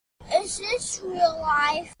Is this real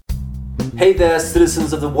life? Hey there,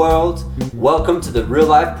 citizens of the world. Welcome to the Real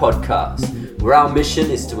Life Podcast, where our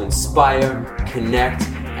mission is to inspire, connect,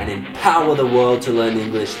 and empower the world to learn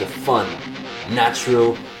English the fun,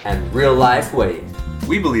 natural, and real life way.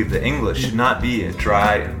 We believe that English should not be a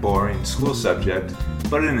dry and boring school subject,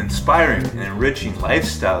 but an inspiring and enriching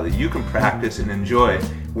lifestyle that you can practice and enjoy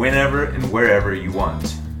whenever and wherever you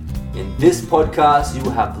want. In this podcast, you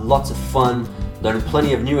will have lots of fun, learn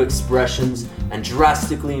plenty of new expressions, and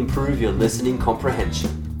drastically improve your listening comprehension.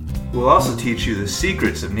 We'll also teach you the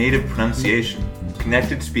secrets of native pronunciation,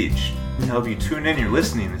 connected speech, and help you tune in your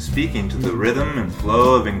listening and speaking to the rhythm and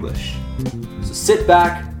flow of English. So sit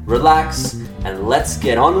back, relax, and let's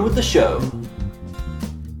get on with the show.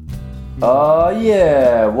 Oh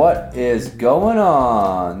yeah, what is going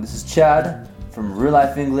on? This is Chad from Real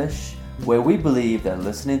Life English, where we believe that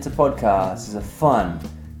listening to podcasts is a fun,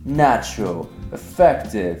 natural,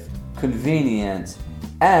 effective, convenient,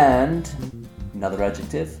 and another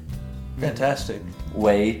adjective, Fantastic.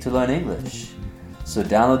 way to learn English. So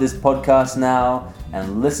download this podcast now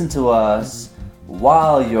and listen to us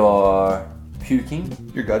while you're puking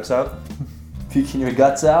Your guts out? your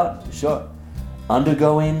guts out, sure,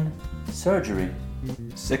 undergoing surgery,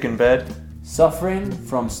 Sick in bed? suffering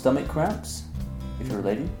from stomach cramps, if you're a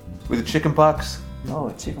lady, With chicken pox?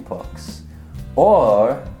 chickenpox,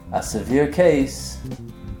 or a severe case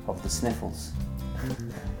of the sniffles.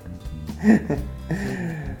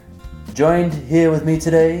 Joined here with me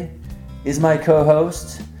today is my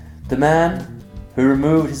co-host, the man who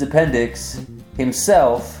removed his appendix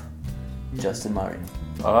himself, Justin Murray.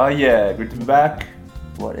 Oh yeah, good to be back.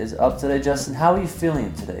 What is up today, Justin? How are you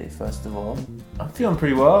feeling today, first of all? I'm feeling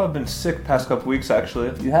pretty well. I've been sick past couple weeks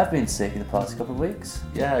actually. You have been sick in the past couple of weeks.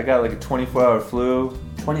 Yeah, I got like a 24-hour flu.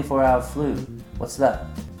 24-hour flu. What's that?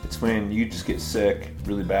 It's when you just get sick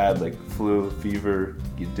really bad, like flu, fever,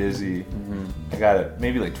 get dizzy. I got it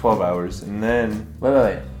maybe like 12 hours. And then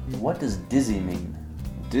Wait. What does dizzy mean?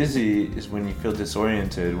 dizzy is when you feel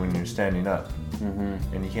disoriented when you're standing up.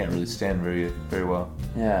 And you can't really stand very well.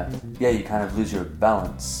 Yeah, you kind of lose your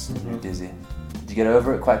balance when you're dizzy. Did you get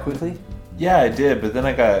over it quite quickly? Yeah, I did, but then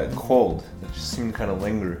I got a cold. It just seemed to kind of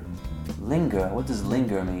linger. Linger? What does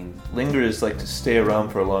linger mean? Linger is like to stay around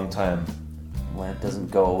for a long time. When it doesn't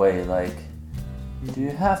go away, like, do you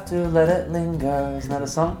have to let it linger? Isn't that a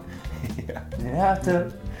song? Yeah. You have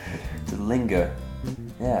to linger.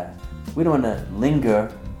 Yeah. We don't want to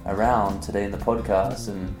linger around today in the podcast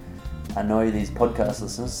and annoy these podcast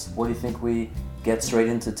listeners. What do you think we get straight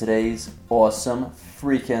into today's awesome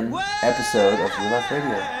freaking episode of Real Life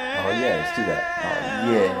Radio? Oh yeah, let's do that.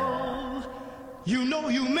 Oh yeah. You know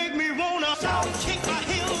you make me wanna kick my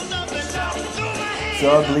heels up and throw my hands.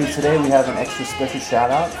 So I believe today we have an extra special shout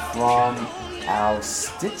out from our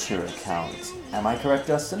Stitcher account. Am I correct,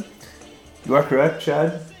 Justin? You are correct,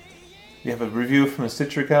 Chad. We have a review from a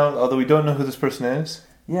Stitcher account, although we don't know who this person is.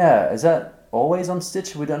 Yeah, is that always on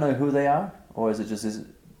Stitcher? We don't know who they are? Or is it just this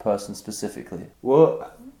person specifically?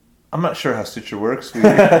 Well, I'm not sure how Stitcher works, to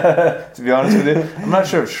be honest with you. I'm not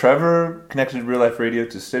sure if Trevor connected Real Life Radio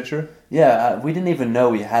to Stitcher. Yeah, we didn't even know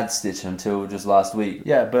we had Stitcher until just last week.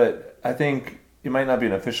 Yeah, but I think it might not be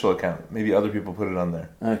an official account. Maybe other people put it on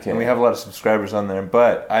there. Okay. And we have a lot of subscribers on there,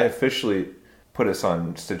 but I officially put us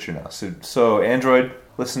on Stitcher now. So Android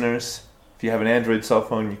listeners, if you have an Android cell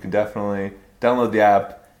phone, you can definitely download the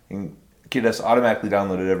app and get us automatically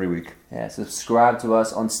downloaded every week. Yeah, subscribe to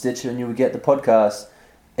us on Stitcher and you will get the podcast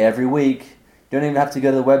every week. You don't even have to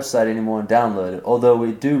go to the website anymore and download it. Although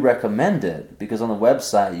we do recommend it, because on the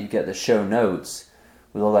website you get the show notes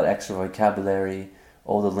with all that extra vocabulary,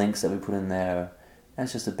 all the links that we put in there, and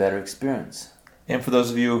it's just a better experience. And for those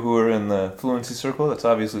of you who are in the fluency circle, that's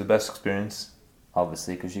obviously the best experience.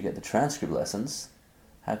 Obviously, because you get the transcript lessons.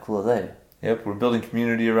 How cool are they? Yep, we're building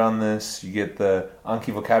community around this. You get the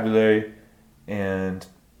Anki vocabulary and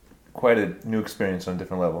quite a new experience on a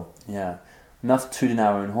different level. Yeah. Enough tooting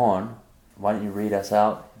our own horn. Why don't you read us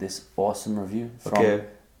out this awesome review from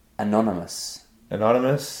Anonymous?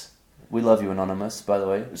 Anonymous? We love you, Anonymous, by the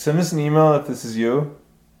way. Send us an email if this is you.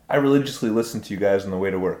 I religiously listen to you guys on the way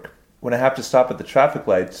to work. When I have to stop at the traffic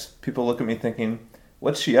lights, people look at me thinking,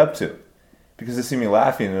 what's she up to? Because they see me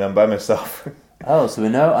laughing and I'm by myself. Oh, so we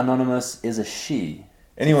know Anonymous is a she.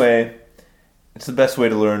 Anyway, it's the best way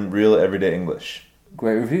to learn real everyday English.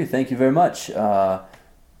 Great review. Thank you very much.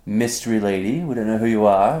 Mystery lady, we don't know who you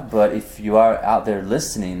are, but if you are out there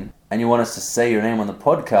listening and you want us to say your name on the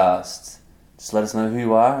podcast, just let us know who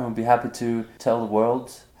you are and we'll be happy to tell the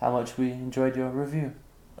world how much we enjoyed your review.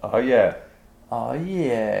 Oh yeah. Oh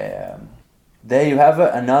yeah. There you have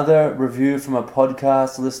it, another review from a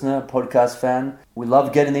podcast listener, podcast fan. We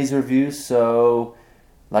love getting these reviews, so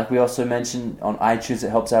like we also mentioned, on iTunes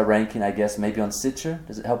it helps our ranking, I guess. Maybe on Stitcher,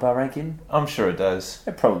 does it help our ranking? I'm sure it does.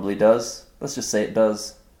 It probably does. Let's just say it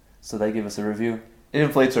does. So they give us a review. It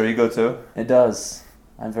inflates our ego too. It does.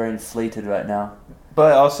 I'm very inflated right now.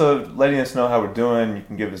 But also letting us know how we're doing. You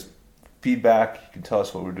can give us feedback. You can tell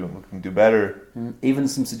us what we're doing. We can do better. Even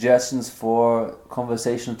some suggestions for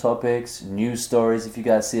conversational topics, news stories. If you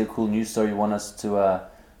guys see a cool news story you want us to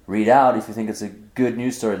read out, if you think it's a good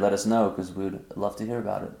news story, let us know, because we'd love to hear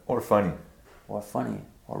about it. Or funny. Or funny.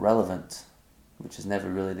 Or relevant, which is never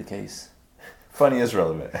really the case. Funny is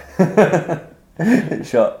relevant.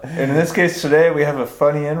 Sure. And in this case today, we have a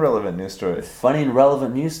funny and relevant news story. Funny and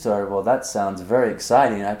relevant news story. Well, that sounds very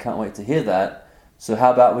exciting. I can't wait to hear that. So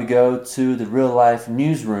how about we go to the real life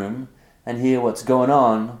newsroom and hear what's going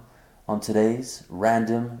on today's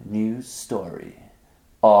random news story.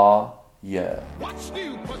 Aw, yeah. What's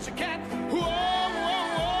new, pussycat? Whoa,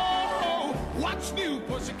 whoa, whoa. What's new,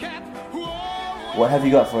 pussycat? Whoa. What have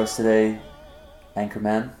you got for us today,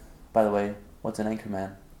 Anchorman? By the way, what's an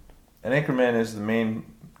Anchorman? An anchorman is the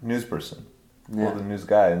main news person. Yeah. Or the news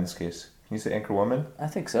guy in this case. Can you say anchor woman? I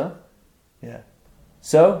think so. Yeah.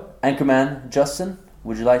 So, Anchorman Justin,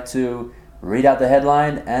 would you like to read out the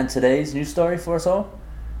headline and today's news story for us all?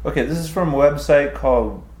 Okay, this is from a website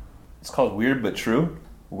called Weird But True.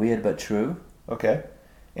 Weird but true. Okay.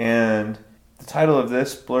 And the title of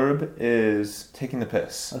this blurb is Taking the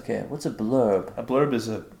Piss. Okay, what's a blurb? A blurb is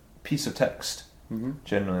a piece of text.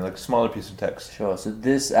 Generally, like a smaller piece of text. Sure, so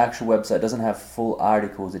this actual website doesn't have full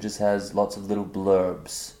articles, it just has lots of little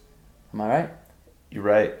blurbs. Am I right? You're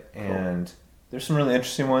right. And there's some really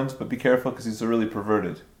interesting ones, but be careful because these are really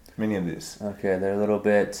perverted. Many of these. Okay, they're a little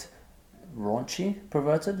bit raunchy,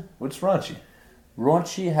 perverted? What's raunchy?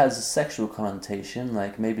 Raunchy has a sexual connotation,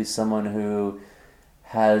 like maybe someone who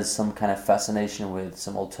has some kind of fascination with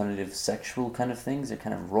some alternative sexual kind of things. They're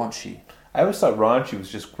kind of raunchy. I always thought raunchy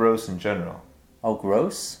was just gross in general. Oh,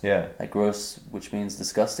 gross? Yeah. Like gross, which means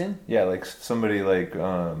disgusting? Yeah, like somebody like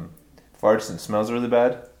farts and smells really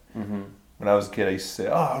bad. Mm-hmm. When I was a kid, I used to say,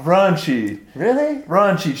 "Oh, raunchy, Really?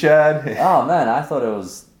 raunchy, Chad." Oh man, I thought it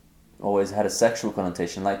was always had a sexual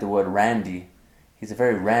connotation, like the word randy. He's a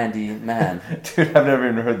very randy man. Dude, I've never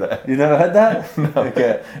even heard that. You never heard that? No.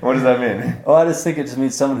 Okay. What does that mean? Oh, I just think it just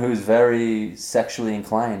means someone who's very sexually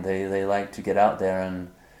inclined. They like to get out there and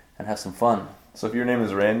have some fun. So if your name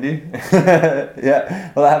is Randy,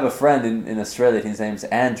 Yeah. Well, I have a friend in Australia. His name's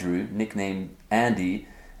Andrew, nicknamed Andy,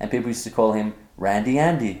 and people used to call him Randy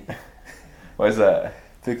Andy why is that?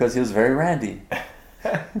 because he was very randy.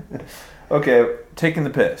 Okay, taking the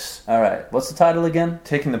piss. All right. What's the title again?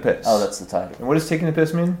 Taking the piss. Oh, that's the title. And what does taking the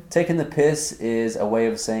piss mean? Taking the piss is a way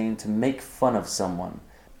of saying to make fun of someone.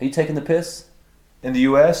 Are you taking the piss? In the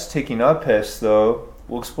U.S., taking a piss, though,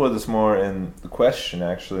 we'll explore this more in the question,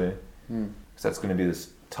 actually. Because that's going to be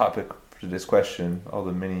this topic for this question, all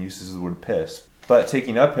the many uses of the word piss. But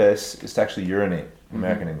taking a piss is to actually urinate in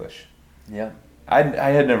American English. Yeah. I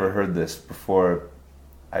had never heard this before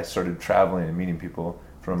I started traveling and meeting people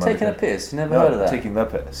from other Taking a countries. piss. You never No, heard of that? taking the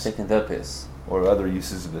piss. Taking the piss. Or other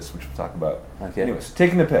uses of this, which we'll talk about. Okay. Anyways,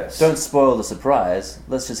 taking the piss. Don't spoil the surprise.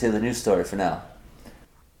 Let's just hear the news story for now.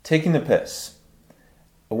 Taking the piss.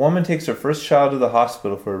 A woman takes her first child to the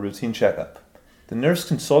hospital for a routine checkup. The nurse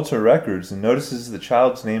consults her records and notices the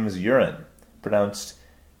child's name is Urine, pronounced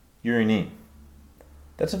Urini.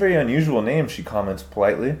 That's a very unusual name, she comments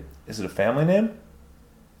politely. Is it a family name?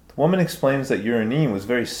 The woman explains that Urini was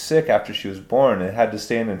very sick after she was born and had to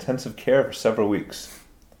stay in intensive care for several weeks.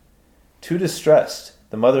 Too distressed,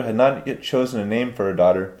 the mother had not yet chosen a name for her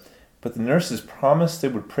daughter, but the nurses promised they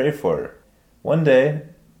would pray for her. One day,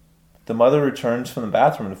 the mother returns from the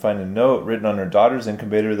bathroom to find a note written on her daughter's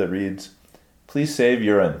incubator that reads, "Please save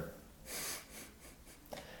urine."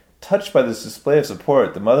 Touched by this display of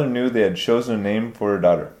support, the mother knew they had chosen a name for her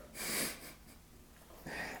daughter.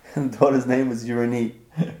 The daughter's name was Uranie.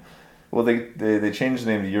 Well, they changed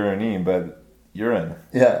the name to Urini, but urine.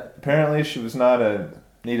 Yeah. Apparently, she was not a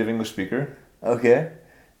native English speaker. Okay.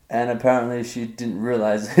 And apparently she didn't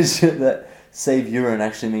realize that save urine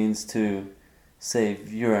actually means to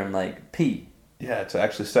save urine, like pee. Yeah, to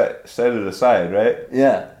actually set it aside, right?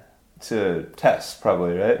 Yeah. To test,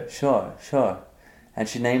 probably, right? Sure. And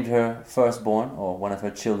she named her firstborn, or one of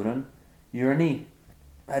her children, Uranie.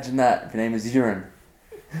 Imagine that, if your name is Urine.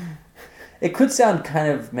 It could sound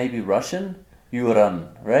kind of maybe Russian. Uran,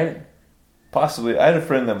 right? Possibly. I had a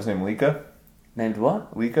friend that was named Lika. Named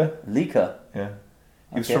what? Lika? Lika. Yeah.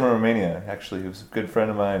 He was Okay. from Romania, actually. He was a good friend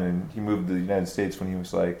of mine, and he moved to the United States when he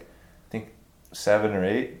was like, I think 7 or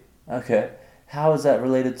 8. Okay. How is that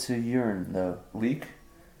related to urine, though? Leak?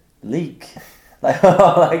 Leak.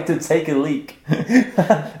 Like to take a leak.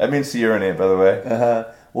 That means to urinate, by the way.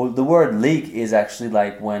 Well, the word leak is actually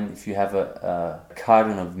like if you have a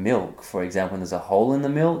carton of milk, for example, and there's a hole in the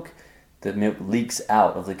milk leaks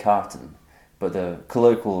out of the carton. But the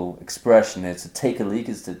colloquial expression is to take a leak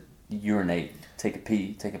is to urinate, take a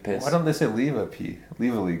pee, take a piss. Why don't they say leave a pee?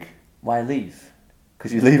 Leave a leak. Why leave?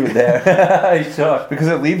 Because you leave it there. Sure. Because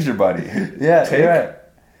it leaves your body. Yeah, Take? you're right.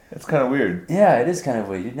 It's kind of weird. Yeah, it is kind of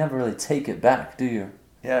weird. You never really take it back, do you?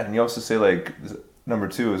 Yeah, and you also say like number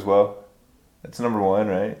 2 as well. That's number 1,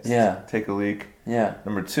 right? Yeah. Take a leak. Yeah.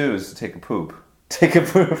 Number 2 is to take a poop. Take a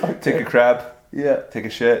poop. Take a crap. Yeah. Take a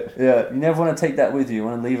shit. Yeah. You never want to take that with you. You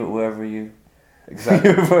want to leave it wherever you...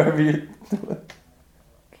 Exactly. wherever you...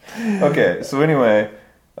 Okay, so anyway...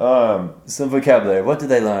 some vocabulary. What did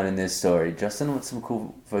they learn in this story? Justin, what's some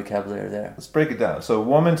cool vocabulary there? Let's break it down. So a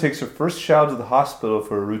woman takes her first child to the hospital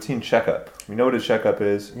for a routine checkup. We know what a checkup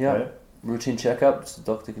is, Yeah. right? Routine checkup. So the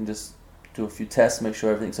doctor can just do a few tests, make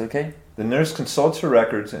sure everything's okay. The nurse consults her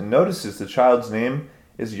records and notices the child's name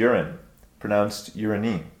is Urine, pronounced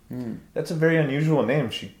Uranie. That's a very unusual name,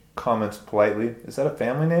 she comments politely. Is that a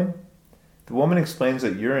family name? The woman explains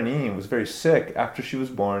that Uranie was very sick after she was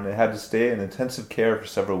born and had to stay in intensive care for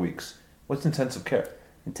several weeks. What's intensive care?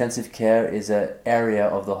 Intensive care is an area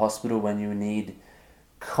of the hospital when you need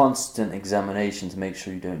constant examination to make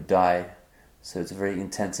sure you don't die. So it's a very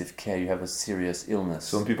intensive care. You have a serious illness.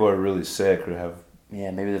 So when people are really sick or have...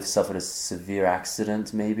 Yeah, maybe they've suffered a severe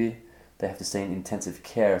accident, maybe. They have to stay in intensive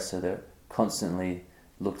care, so they're constantly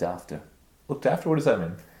looked after. Looked after? What does that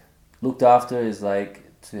mean? Looked after is like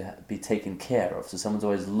to be taken care of. So someone's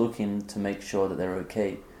always looking to make sure that they're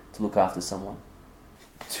okay, to look after someone.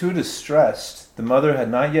 Too distressed, the mother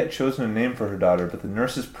had not yet chosen a name for her daughter, but the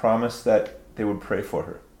nurses promised that they would pray for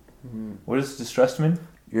her. What does distressed mean?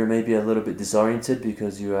 You're maybe a little bit disoriented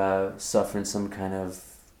because you are suffering some kind of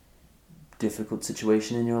difficult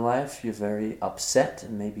situation in your life. You're very upset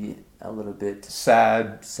and maybe a little bit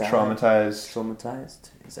Sad, traumatized,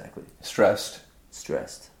 traumatized. Exactly. stressed.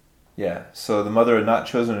 Stressed. Yeah, so the mother had not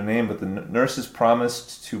chosen a name, but the nurses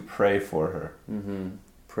promised to pray for her.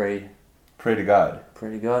 Pray Pray to God.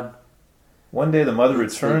 to God. One day the mother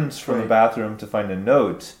Let's returns see, from the pray. bathroom to find a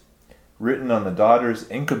note written on the daughter's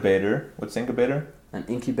incubator. What's incubator? An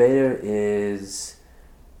incubator is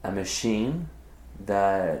a machine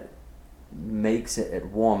that makes it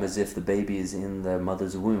warm as if the baby is in the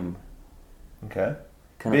mother's womb. Okay.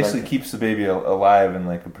 Kind of Basically like, keeps the baby alive in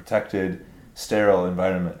like a protected, sterile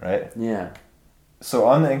environment, right? yeah. So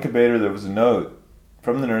on the incubator there was a note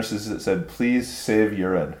from the nurses that said, "Please save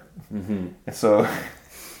urine." And so...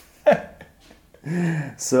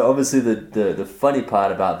 So obviously the funny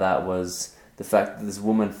part about that was the fact that this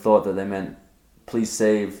woman thought that they meant please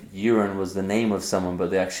save urine was the name of someone, but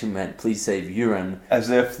they actually meant please save urine. As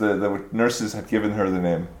if the nurses had given her the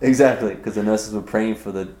name. Exactly, because the nurses were praying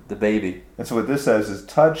for the baby. And so what this says is,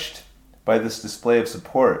 touched by this display of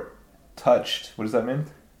support. Touched. What does that mean?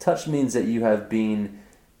 Touch means that you have been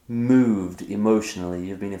moved emotionally,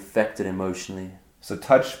 you've been affected emotionally. So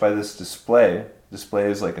touched by this display.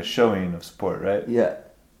 Display is like a showing of support, right? Yeah.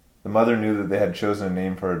 The mother knew that they had chosen a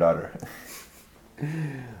name for her daughter.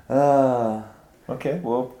 Okay,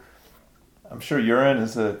 well, I'm sure Urine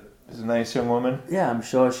is a nice young woman. Yeah, I'm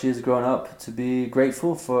sure she's grown up to be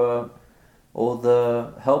grateful for all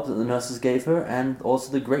the help that the nurses gave her and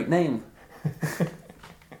also the great name.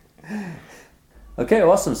 Okay,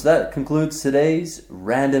 awesome. So that concludes today's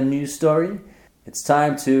random news story. It's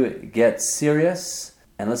time to get serious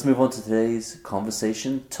and let's move on to today's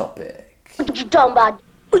conversation topic. What you talking about?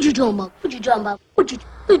 What you talking about? What you talking about? What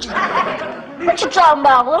you talking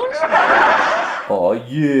about, Willis? Oh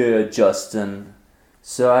yeah, Justin.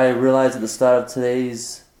 So I realized at the start of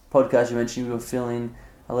today's podcast you mentioned you were feeling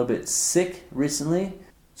a little bit sick recently.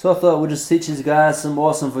 So I thought we'd just teach you guys some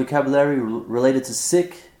awesome vocabulary related to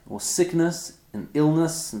sick or sickness and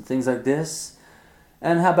illness and things like this.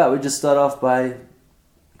 And how about we just start off by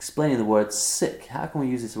explaining the word sick. How can we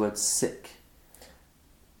use this word sick?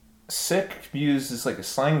 Sick used as like a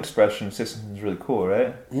slang expression to say something's really cool,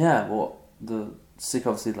 right? Yeah, well, the sick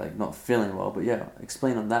obviously like not feeling well, but yeah,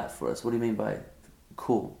 explain on that for us. What do you mean by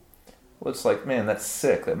cool? Well, it's like, man, that's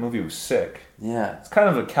sick. That movie was sick. Yeah. It's kind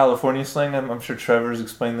of a California slang. I'm sure Trevor's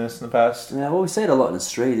explained this in the past. Yeah, well, we say it a lot in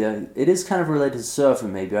Australia. It is kind of related to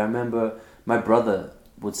surfing, maybe. I remember my brother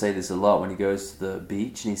would say this a lot when he goes to the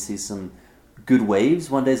beach and he sees some good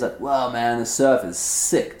waves. One day he's like, wow, man, the surf is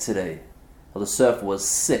sick today. Or the surf was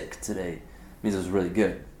sick today. It means it was really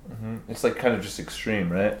good. It's like kind of just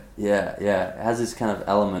extreme, right? Yeah, yeah. It has this kind of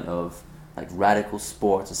element of like radical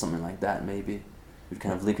sports or something like that. Maybe you'd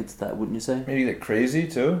kind of link it to that, wouldn't you say? Maybe like crazy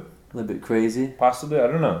too. A little bit crazy. Possibly, I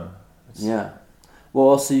don't know. Yeah. Well,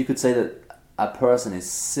 also you could say that a person is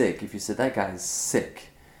sick. If you said that guy is sick,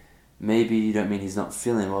 maybe you don't mean he's not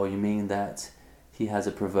feeling well. You mean that he has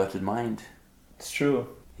a perverted mind. It's true.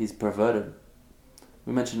 He's perverted.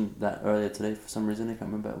 We mentioned that earlier today for some reason. I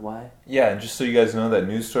can't remember why. Yeah, and just so you guys know, that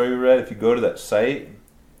news story we read, if you go to that site,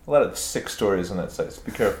 a lot of sick stories on that site, so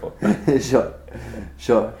be careful.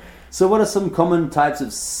 Sure. So what are some common types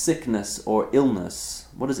of sickness or illness?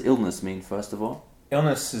 What does illness mean, first of all?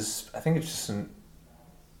 Illness is, I think it's just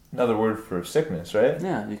another word for sickness, right?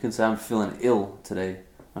 Yeah, you can say I'm feeling ill today.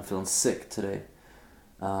 I'm feeling sick today.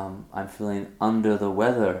 I'm feeling under the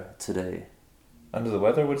weather today. Under the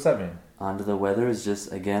weather? What does that mean? Under the weather is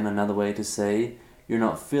just, again, another way to say you're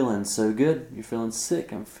not feeling so good. You're feeling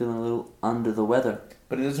sick. I'm feeling a little under the weather.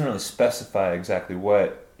 But it doesn't really specify exactly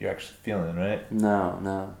what you're actually feeling, right?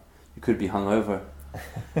 No. You could be hungover.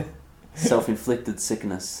 Self-inflicted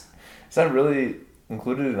sickness. Is that really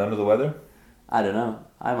included in under the weather? I don't know.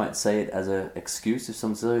 I might say it as an excuse if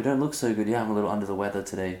someone says, "Oh, you don't look so good." Yeah, I'm a little under the weather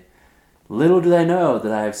today. Little do they know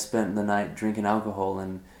that I've spent the night drinking alcohol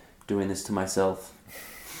and doing this to myself.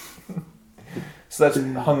 So that's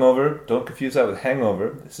hungover. Don't confuse that with hangover.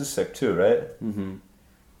 This is sick too, right? Mm-hmm.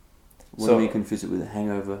 When So- we confuse it with a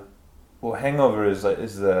hangover. Well, hangover is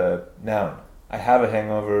the noun. I have a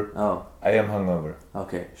hangover. Oh, I am hungover.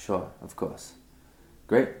 okay, sure, of course.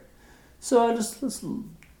 Great. So let's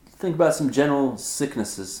think about some general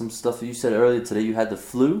sicknesses, some stuff that you said earlier today. You had the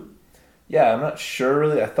flu, Yeah, I'm not sure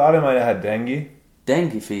really. I thought I might have had dengue.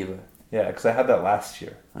 dengue fever. Yeah, because I had that last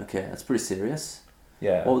year. Okay, that's pretty serious.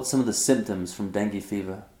 Yeah. What were some of the symptoms from dengue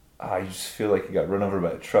fever? You just feel like you got run over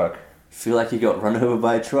by a truck. Feel like you got run over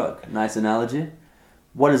by a truck. Nice analogy.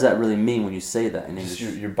 What does that really mean when you say that in Just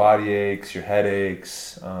English? your body aches, your head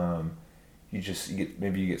aches. You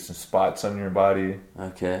get some spots on your body.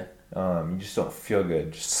 Okay. You just don't feel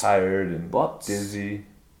good. Just tired and Spots? dizzy.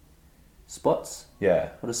 Spots? Yeah.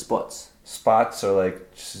 What are spots? Spots are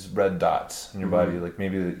like just red dots on your Mm-hmm. body. Like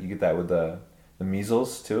maybe you get that with the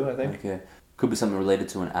measles too, I think. Okay. Could be something related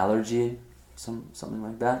to an allergy, something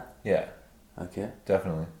like that. Yeah, Okay.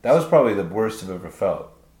 definitely. That was probably the worst I've ever felt.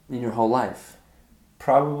 In your whole life.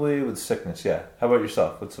 Probably with sickness, yeah. How about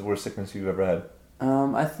yourself? What's the worst sickness you've ever had?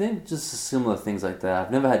 I think just similar things like that.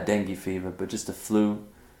 I've never had dengue fever, but just the flu,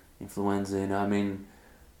 influenza, you know. I mean,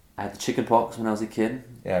 I had the chicken pox when I was a kid.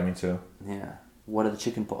 Yeah, me too. Yeah. What are the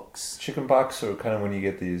chicken pox? Chicken pox are kind of when you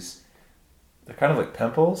get these, they're kind of like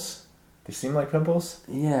pimples. They seem like pimples.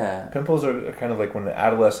 Yeah. Pimples are kind of like when an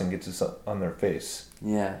adolescent gets this on their face.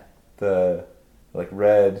 Yeah. The, like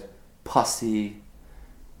red, Pussy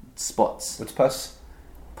spots. what's pus?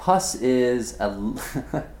 Pus is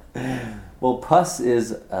pus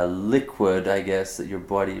is a liquid, I guess, that your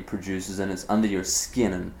body produces, and it's under your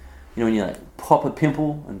skin. And you know when you like pop a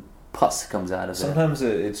pimple and pus comes out of Sometimes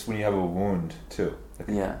it's when you have a wound too. Like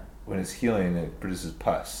it. Yeah, when it's healing, it produces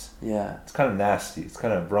pus. yeah. It's kind of nasty. It's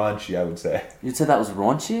kind of raunchy, I would say. You'd say that was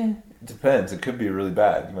raunchy? It depends. It could be really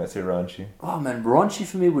bad. You might say raunchy. Oh man, raunchy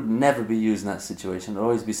for me would never be used in that situation. It'd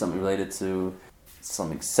always be something related to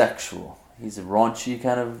something sexual. He's a raunchy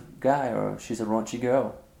kind of guy, or she's a raunchy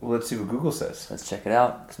girl. Well, let's see what Google says. Let's check it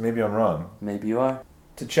out. 'Cause maybe I'm wrong. Maybe you are.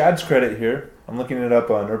 To Chad's credit here, I'm looking it up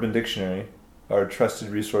on Urban Dictionary, our trusted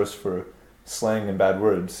resource for slang and bad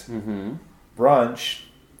words. Mm-hmm. Raunch,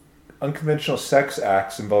 unconventional sex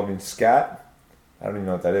acts involving scat. I don't even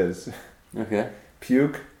know what that is. Okay.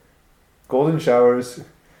 Puke, golden showers,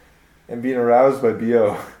 and being aroused by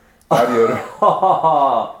BO, body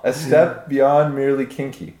odor. A step beyond merely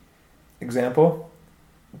kinky. Example,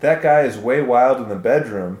 that guy is way wild in the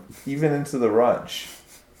bedroom, even into the raunch.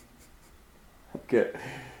 Okay.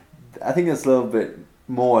 I think that's a little bit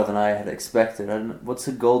more than I had expected. I don't know. What's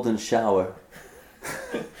a golden shower?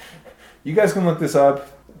 You guys can look this up.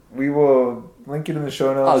 We will link it in the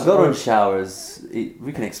show notes. Oh, golden showers.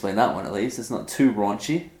 We can explain that one at least. It's not too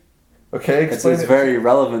raunchy. Okay, explain It's it. very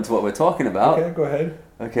relevant to what we're talking about. Okay, go ahead.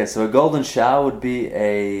 Okay, so a golden shower would be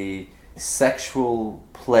a sexual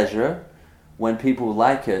pleasure when people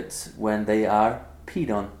like it when they are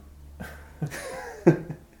peed on.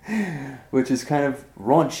 Which is kind of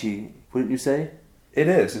raunchy, wouldn't you say? It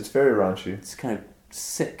is. It's very raunchy. It's kind of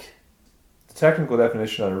sick. The technical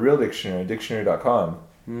definition on a real dictionary, dictionary.com,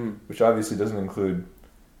 which obviously doesn't include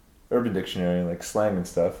Urban Dictionary, like slang and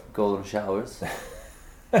stuff. Golden showers.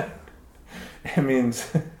 It means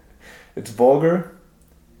it's vulgar,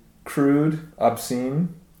 crude,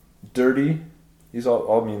 obscene, dirty, These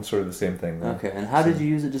all mean sort of the same thing. Though. Okay, and how did you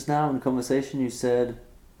use it just now in the conversation? You said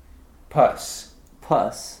Pus.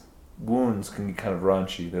 pus. Wounds can be kind of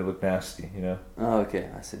raunchy. They look nasty, you know? Oh, okay,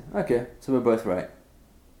 I see. Okay, so we're both right.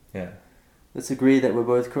 Yeah. Let's agree that we're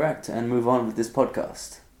both correct and move on with this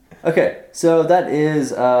podcast. Okay, so that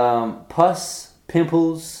is pus,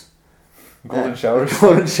 pimples, Golden showers.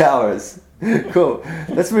 golden showers. Cool.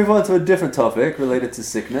 Let's move on to a different topic related to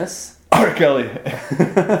sickness. R. Kelly.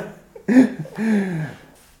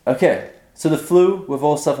 Okay, so the flu, we've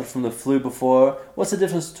all suffered from the flu before. What's the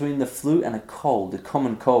difference between the flu and a cold, a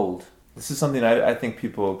common cold? This is something I think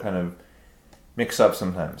people kind of mix up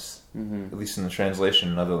sometimes, at least in the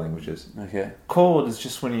translation in other languages. Okay. Cold is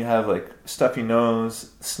just when you have like stuffy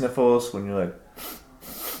nose, sniffles, when you're like,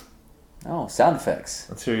 Oh, sound effects.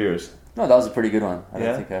 let's hear yours. No, that was a pretty good one. I Yeah?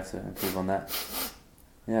 don't think I have to improve on that.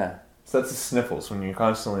 Yeah. So that's the sniffles, when you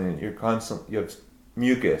have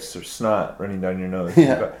mucus or snot running down your nose.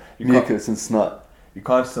 Yeah. You're Mucus and snot. You're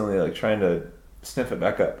constantly like trying to sniff it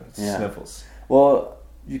back up. It's Yeah. sniffles. Well,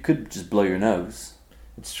 you could just blow your nose.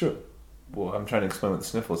 It's true. Well, I'm trying to explain what the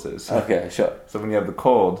sniffles is. Okay, sure. So when you have the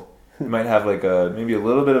cold, you might have like maybe a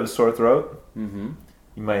little bit of a sore throat. Mm-hmm.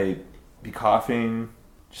 You might be coughing.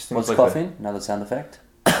 Just things What's like coughing? Another sound effect?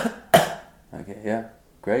 Okay, yeah.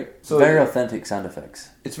 Great. So- Very authentic sound effects.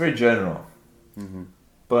 It's very general. Mm-hmm.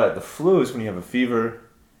 But the flu is when you have a fever.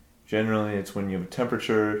 Generally, it's when you have a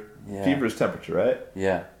temperature. Yeah. Fever is temperature, right?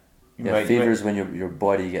 Yeah. You Yeah, might, fever you, might, is when your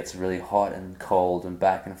body gets really hot and cold and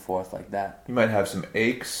back and forth like that. you might have some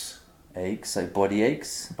aches, Aches, like body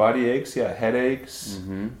aches. body aches, yeah, headaches,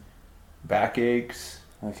 Mm-hmm. back aches.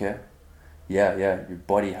 Okay. Yeah, your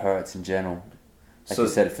body hurts in general. Like So- you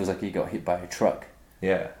said, it feels like you got hit by a truck.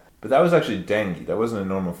 Yeah. But that was actually dengue. That wasn't a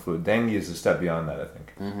normal flu. Dengue is a step beyond that, I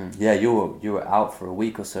think. Mm-hmm. Yeah, you were out for a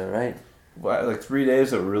week or so, right? Well, like 3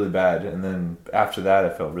 days that were really bad, and then after that I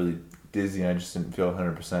felt really dizzy and I just didn't feel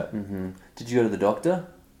 100%. Mm-hmm. Did you go to the doctor?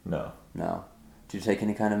 No. No. Did you take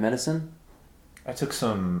any kind of medicine? I took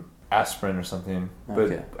some aspirin or something. But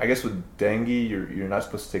Okay. I guess with dengue, you're not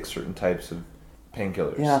supposed to take certain types of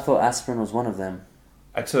painkillers. Yeah, I thought aspirin was one of them.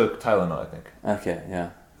 I took Tylenol, I think. Okay,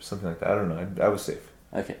 yeah. Something like that. I don't know. I was safe.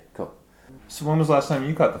 Okay, cool. So when was the last time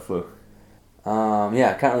you caught the flu?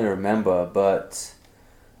 Yeah, I can't really remember, but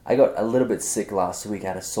I got a little bit sick last week. I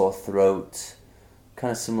had a sore throat,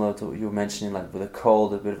 kind of similar to what you were mentioning, like with a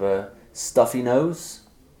cold, a bit of a stuffy nose.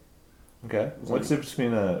 Okay. What's the difference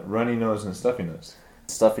between a runny nose and a stuffy nose?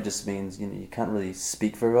 Stuffy just means you can't really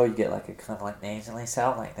speak very well. You get like a kind of like nasally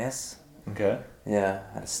sound like this. Okay. Yeah,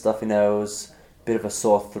 I had a stuffy nose, bit of a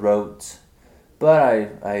sore throat, but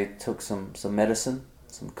I took some medicine,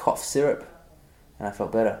 some cough syrup, and I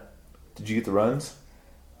felt better. Did you get the runs?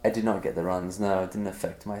 I did not get the runs. No, it didn't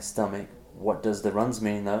affect my stomach. What does the runs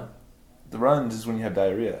mean though? The runs is when you have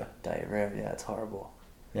diarrhea. Diarrhea. Yeah, it's horrible.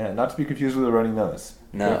 Yeah, not to be confused with a runny nose.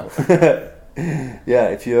 No. Yeah,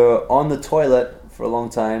 if you're on the toilet for a long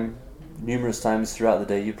time, numerous times throughout the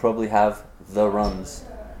day, you probably have the runs.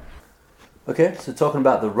 Okay, so talking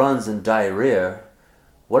about the runs and diarrhea,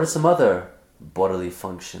 what are some other bodily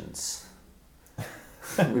functions?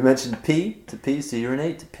 We mentioned pee, to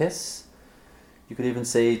urinate, to piss. You could even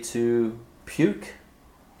say to puke,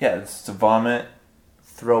 Yeah, it's to vomit.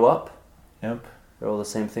 throw up. Yep. They're all the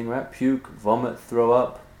same thing, right? Puke, vomit, throw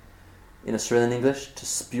up. In Australian English, to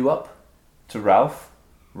spew up. To Ralph.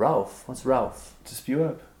 Ralph. What's Ralph? To spew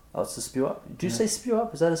up. Oh, it's to spew up. Do you say spew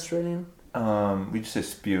up? Is that Australian? We just say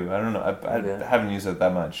spew. I don't know. I Okay. haven't used it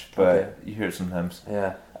that much, but Okay. you hear it sometimes.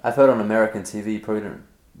 Yeah. I've heard on American TV, you probably don't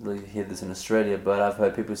really hear this in Australia, but I've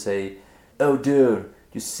heard people say, "Oh, dude,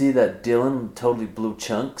 you see that Dylan totally blew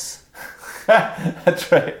chunks?"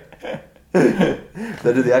 That's right. Did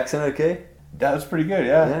I do the accent okay? That was pretty good,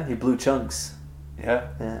 yeah. Yeah, he blew chunks. Yeah.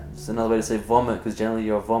 Yeah. It's another way to say vomit, because generally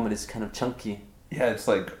your vomit is kind of chunky. Yeah, it's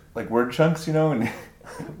like word chunks, you know, and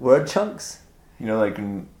Word chunks? you know, like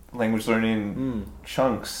in language learning, Mm.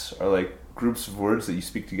 chunks are like groups of words that you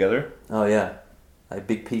speak together. Oh, yeah. Like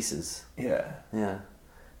big pieces. Yeah. Yeah.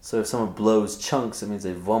 So if someone blows chunks, it means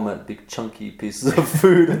they vomit big chunky pieces of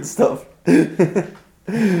food and stuff.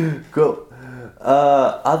 Cool.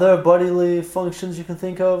 Other bodily functions you can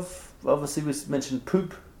think of? Obviously we mentioned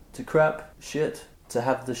poop, to crap, shit, to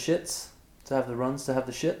have the shits, to have the runs, to have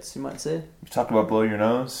the shits, you might say. You talked about blow your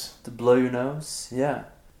nose. To blow your nose, yeah.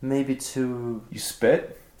 Maybe to You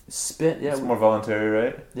spit. spit, yeah. It's more voluntary,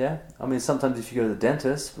 right? Yeah, I mean sometimes if you go to the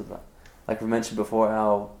dentist, with like we mentioned before,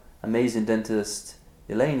 our amazing dentist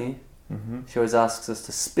Eleni, Mm-hmm. she always asks us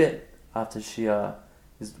to spit after she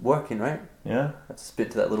is working, right? Yeah. Have to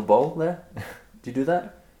spit to that little bowl there. Do you do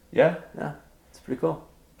that? Yeah. Yeah, it's pretty cool.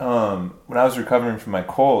 when I was recovering from my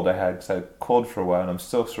cold, because I had a cold for a while, and I'm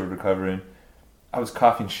still sort of recovering. I was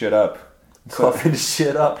coughing shit up. Coughing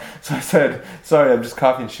shit up. So I said, "Sorry, I'm just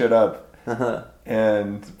coughing shit up." Uh-huh.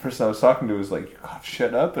 And the person I was talking to was like, "You cough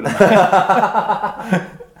shit up?" And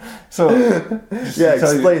so just Yeah, to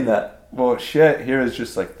tell you- explain that. Well, shit here is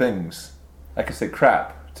just like things. I could say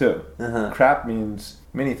crap too. Uh-huh. Crap means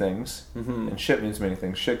many things, and shit means many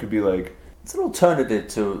things. Shit could be like, It's an alternative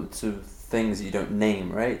to things you don't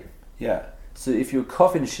name, right? yeah, So if you're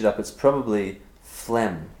coughing shit up, it's probably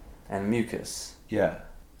phlegm and mucus. yeah.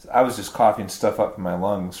 So I was just coughing stuff up in my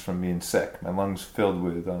lungs from being sick. My lungs filled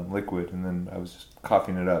with liquid, and then I was just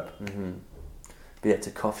coughing it up. Mm-hmm. But yeah, to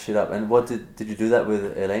cough shit up. And what did you do that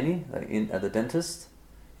with Eleni, like at the dentist?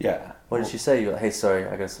 Yeah. What did she say? You're like, hey, sorry,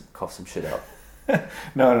 I gotta cough some shit up.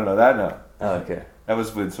 No, that no. Oh, okay, That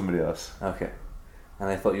was with somebody else. okay. And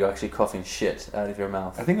I thought you were actually coughing shit out of your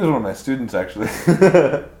mouth. I think it was one of my students, actually.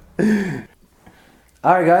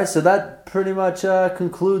 Alright guys, so that pretty much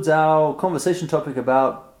concludes our conversation topic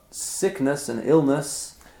about sickness and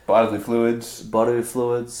illness, Bodily fluids. bodily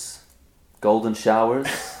fluids, golden showers,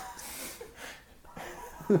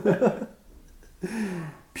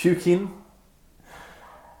 puking,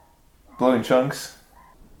 Blowing chunks.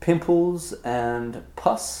 pimples and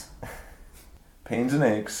pus, Pains and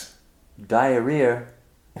aches. diarrhea.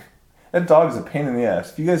 That dog's a pain in the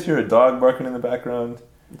ass. If you guys hear a dog barking in the background,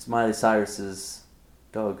 It's Miley Cyrus's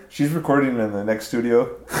dog. she's recording in the next studio.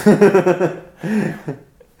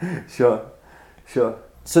 Sure.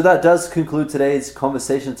 So that does conclude today's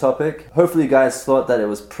conversation topic. Hopefully you guys thought that it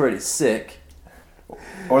was pretty sick.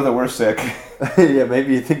 Or that we're sick. Yeah,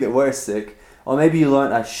 maybe you think that we're sick. Or maybe you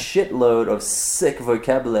learned a shitload of sick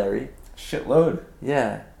vocabulary. Shitload.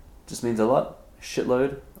 Yeah, just means a lot. A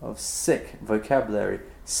shitload of sick vocabulary.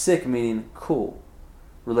 Sick meaning cool,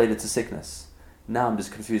 related to sickness. Now I'm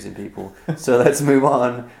just confusing people. So let's move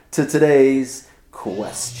on to today's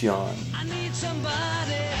question. I need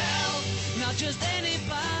somebody help, not just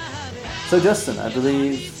anybody. So Justin, I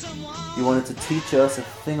believe you wanted to teach us a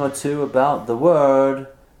thing or two about the word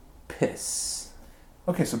piss.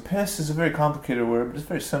 Okay, so piss is a very complicated word, but it's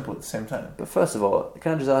very simple at the same time. But first of all,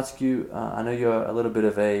 can I just ask you, I know you're a little bit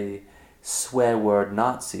of a swear word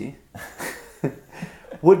Nazi.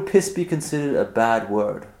 Would piss be considered a bad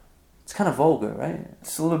word? It's kind of vulgar, right?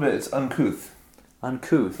 It's a little bit, it's uncouth.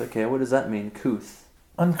 Uncouth, okay, what does that mean, couth?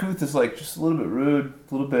 Uncouth is like just a little bit rude,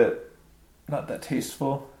 a little bit not that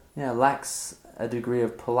tasteful. Yeah, lacks a degree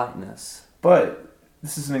of politeness. But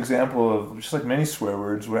this is an example of, just like many swear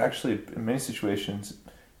words, where actually, in many situations,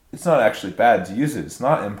 it's not actually bad to use it. It's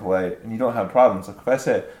not impolite, and you don't have problems. Like if I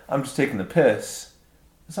say, I'm just taking the piss,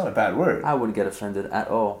 it's not a bad word. I wouldn't get offended at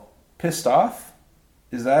all. Pissed off?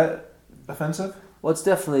 Is that offensive? Well, it's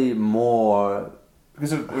definitely more...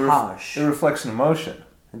 Because it Harsh. reflects an emotion.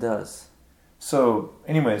 It does. So,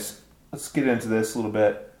 anyways, let's get into this a little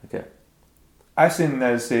bit. Okay. I say in the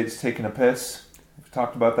United States, taking a piss. We've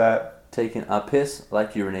talked about that. Taking a piss,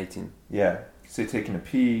 like urinating. Yeah. Say taking a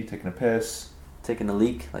pee, taking a piss. Taking a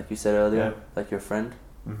leak, like you said earlier, Yeah. like your friend.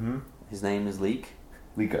 Mm-hmm. His name is Leak.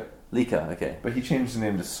 Lika. Lika, okay. But he changed his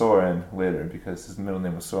name to Soren later because his middle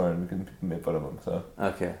name was Soren. We couldn't make fun of him, so.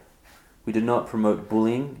 Okay. We do not promote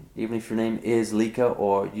bullying, even if your name is Lika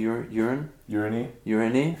or Urine.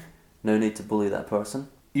 Urine. No need to bully that person,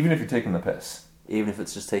 Even if you're taking the piss. even if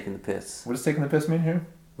it's just taking the piss. What does taking the piss mean here?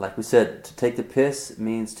 Like we said, to take the piss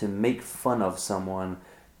means to make fun of someone,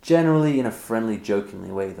 generally in a friendly,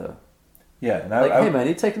 jokingly way, though. Yeah, and Like, hey man,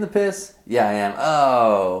 you taking the piss? Yeah, I am.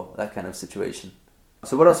 Oh, that kind of situation.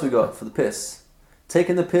 So what else we got for the piss?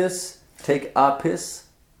 Taking the piss, take a piss.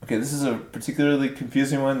 Okay, this is a particularly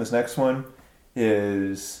confusing one. This next one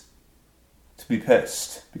is to be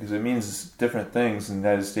pissed because it means different things in the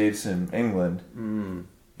United States and England.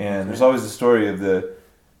 And there's always the story of the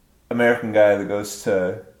American guy that goes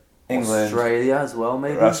to England, Australia as well,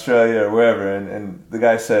 maybe? or Australia, or wherever, and the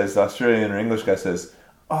guy says, the Australian or English guy says,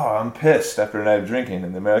 "Oh, I'm pissed after a night of drinking,"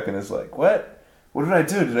 and the American is like, "What? What did I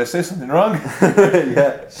do? Did I say something wrong?"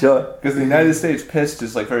 Yeah, sure. Because in the United States, pissed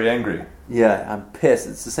is like very angry. Yeah, I'm pissed.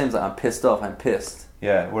 It's the same as like, I'm pissed off, I'm pissed.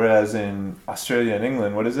 Yeah, whereas in Australia and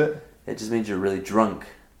England, what is it? It just means you're really drunk.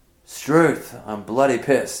 Struth, I'm bloody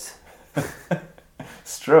pissed.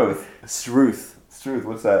 Struth. Struth. Struth,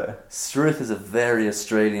 what's that? Struth is a very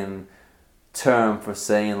Australian term for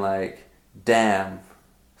saying like, damn,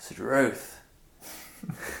 struth.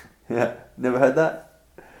 Yeah, never heard that?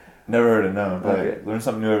 Never heard it, no, but Okay. learn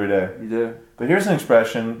something new every day. You do? But here's an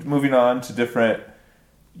expression, moving on to different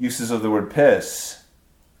uses of the word piss.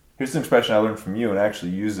 Here's an expression I learned from you and I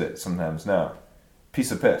actually use it sometimes now.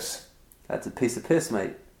 Piece of piss. That's a piece of piss,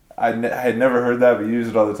 mate. I had never heard that, but you use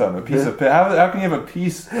it all the time. A piece of piss. How can you have a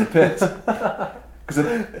piece of piss? Because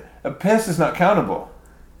a piss is not countable.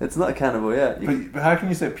 It's not cannibal, yeah. But how can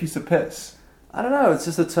you say a piece of piss? I don't know. It's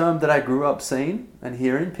just a term that I grew up saying and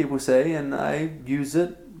hearing people say, and I use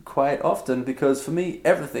it quite often because for me,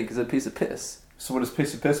 everything is a piece of piss. So what does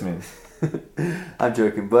piece of piss mean? I'm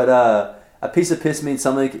joking, but a piece of piss means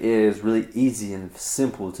something is really easy and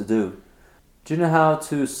simple to do. Do you know how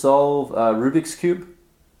to solve a Rubik's Cube?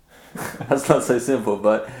 That's not so simple,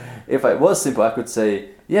 but if it was simple, I could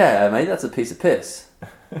say, yeah, mate, that's a piece of piss.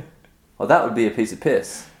 Well, that would be a piece of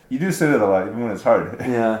piss. You do say that a lot, even when it's hard.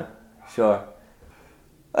 Yeah, sure.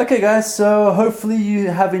 Okay, guys, so hopefully you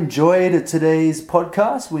have enjoyed today's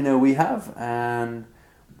podcast. We know we have. And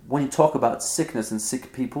when you talk about sickness and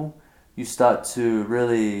sick people, you start to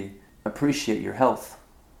really appreciate your health.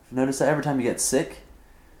 If you notice that every time you get sick,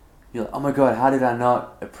 you're like, oh my God, how did I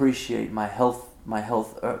not appreciate my health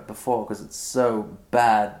before? Because it's so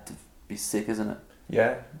bad to be sick, isn't it?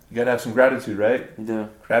 Yeah, you gotta have some gratitude, right? You do.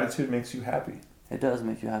 Gratitude makes you happy. It does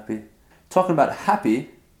make you happy. Talking about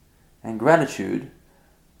happy and gratitude,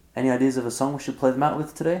 any ideas of a song we should play them out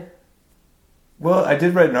with today? Well, I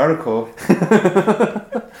did write an article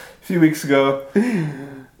a few weeks ago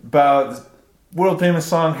about the world famous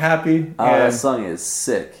song Happy. Oh, that song is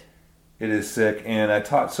sick. It is sick, and I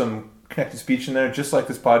taught some connected speech in there, just like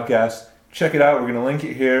this podcast. Check it out. We're going to link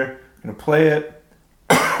it here. I'm going to play it.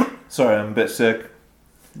 Sorry, I'm a bit sick.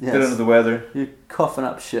 Yes. Bit under the weather. You're coughing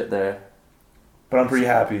up shit there. But I'm pretty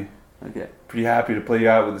happy. Okay. Pretty happy to play you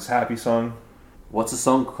out with this Happy song. What's the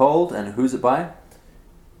song called and who's it by?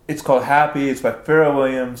 It's called Happy. It's by Pharrell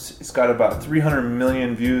Williams. It's got about 300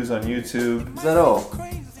 million views on YouTube. Is that all?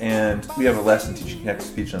 And we have a lesson teaching connected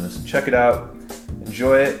speech on this. Check it out.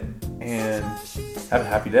 Enjoy it. And have a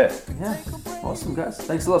happy day. Yeah. Awesome, guys.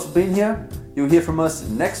 Thanks a lot for being here. You'll hear from us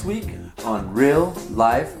next week on Real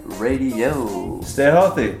Life Radio. Stay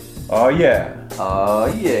healthy. Oh, yeah. Oh,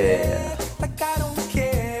 yeah. Like I don't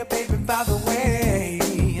care, baby, by the way.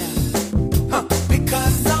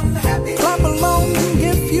 Because I'm happy. Clap along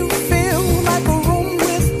if you feel like a room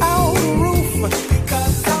without a roof.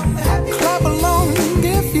 Because I'm happy. Clap along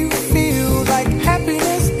if you feel like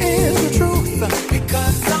happiness is the truth.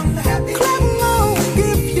 Because I'm happy. Clap along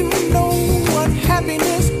if you know what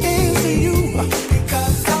happiness is to you.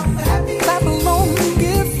 Because I'm happy. Clap along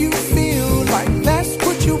if you feel like that's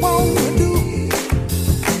what you want to do.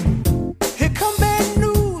 Here come bad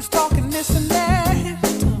news, talking this and that.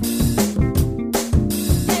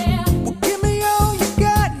 Well, give me all you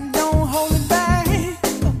got and don't hold it back.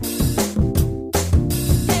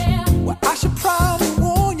 Well, I should probably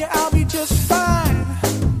warn you, I'll be just fine.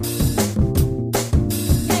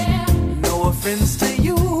 No offense to